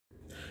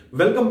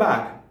Welcome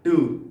back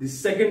to the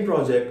second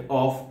project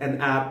of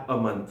an app a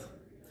month.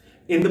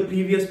 In the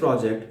previous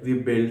project, we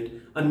built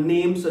a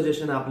name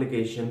suggestion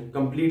application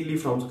completely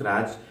from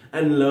scratch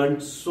and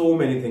learned so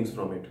many things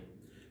from it.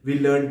 We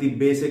learned the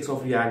basics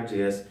of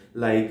React.js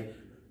like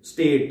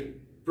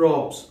state,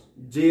 props,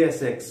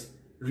 JSX,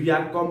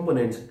 React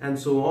components, and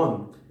so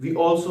on. We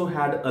also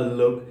had a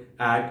look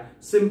at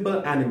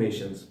simple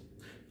animations.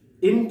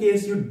 In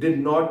case you did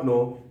not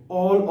know,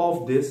 all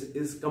of this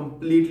is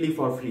completely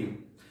for free.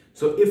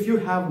 So if you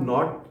have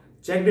not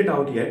checked it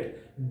out yet,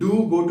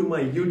 do go to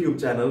my YouTube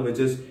channel, which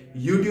is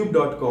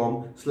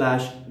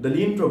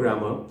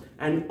youtube.com/theleanprogrammer,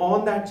 and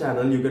on that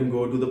channel you can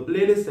go to the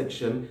playlist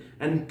section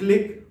and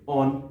click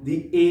on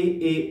the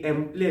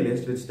AAM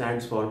playlist, which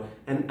stands for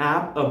an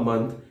app a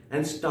month,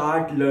 and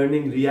start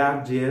learning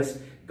React.js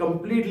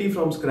completely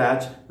from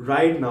scratch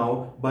right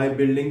now by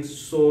building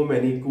so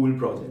many cool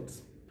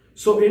projects.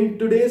 So in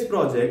today's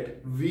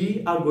project,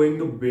 we are going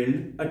to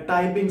build a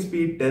typing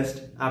speed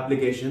test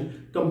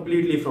application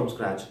completely from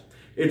scratch.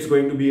 It's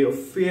going to be a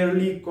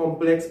fairly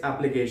complex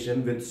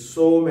application with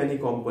so many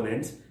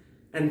components.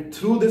 And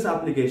through this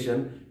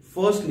application,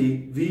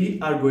 firstly, we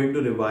are going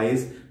to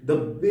revise the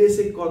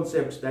basic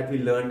concepts that we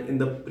learned in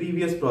the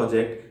previous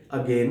project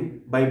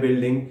again by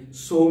building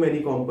so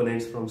many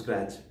components from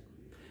scratch.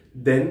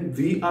 Then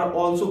we are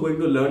also going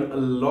to learn a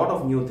lot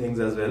of new things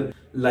as well,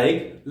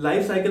 like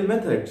lifecycle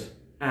methods.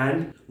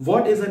 And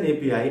what is an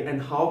API and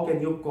how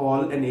can you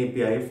call an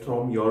API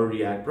from your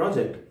React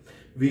project?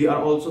 We are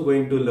also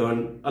going to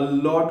learn a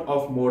lot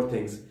of more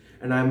things,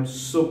 and I'm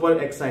super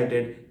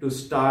excited to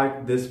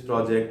start this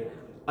project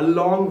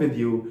along with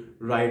you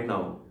right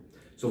now.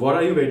 So what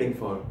are you waiting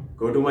for?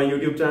 Go to my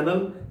YouTube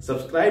channel,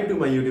 subscribe to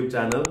my YouTube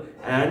channel,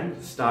 and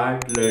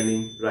start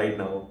learning right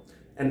now.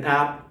 An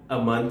app a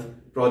month,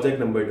 project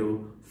number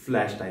 2,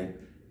 Flashtype.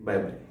 Bye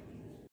bye.